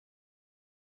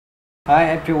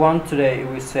Hi everyone, today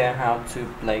we share how to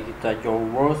play guitar your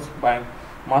words by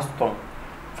milestone.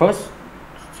 First,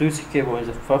 choose the keyboard in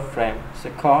the first frame.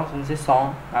 The chords in this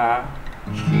song are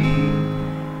G,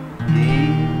 D,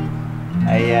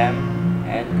 A, M,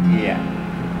 and E,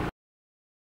 M.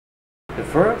 The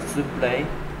first to play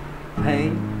play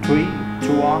 3,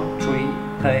 2, 1, 3,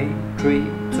 play 3,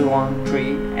 2, 1, 3,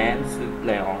 and to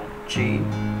play on G,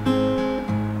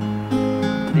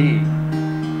 D,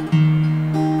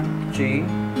 G,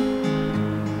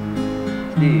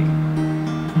 D,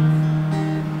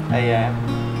 A, M,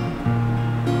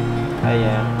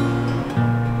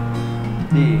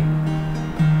 D,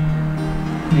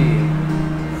 D,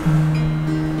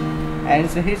 and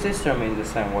so his instrument the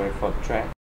same way for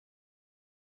track.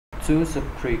 Choose the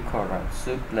pre-chorus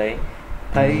to play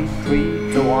 3,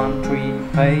 2, 1, 3,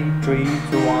 play 3,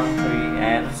 2, 1, 3,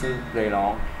 and to play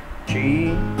long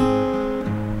G,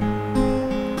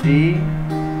 D,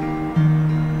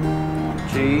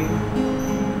 G,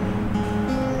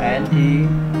 and E.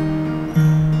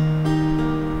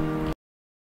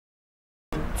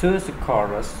 Choose the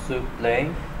chorus to play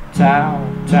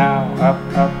down, down, up,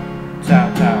 up,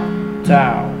 down, down,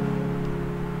 down,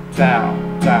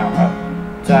 down, down, up,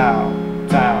 down,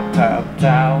 down, down,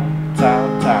 down,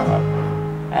 down, down, up,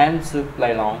 and to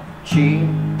play long G,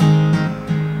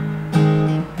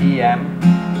 E, M,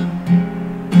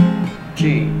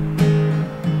 G,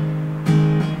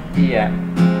 E, M,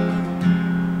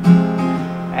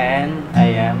 and A,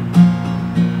 M,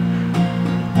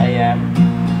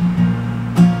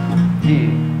 D,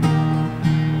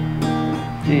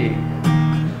 D.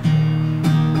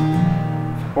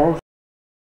 Fourth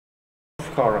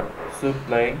chorus to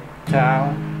play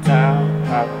down, down,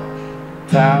 up,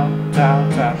 down, down,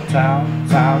 down, down,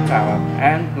 down, down, up,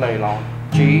 and play long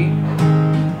G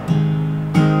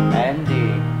and D.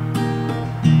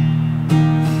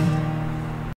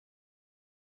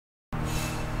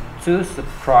 Choose the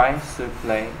price to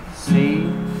play C,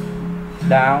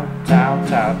 down, down,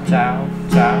 down, down,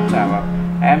 down, down, up,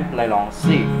 and play long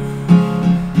C,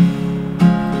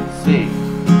 C,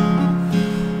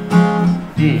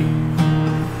 D,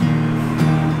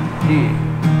 D.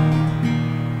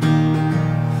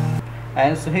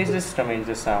 And so his instrument is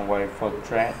the sound wave for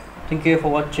track. Thank you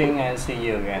for watching and see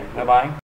you again. Bye bye.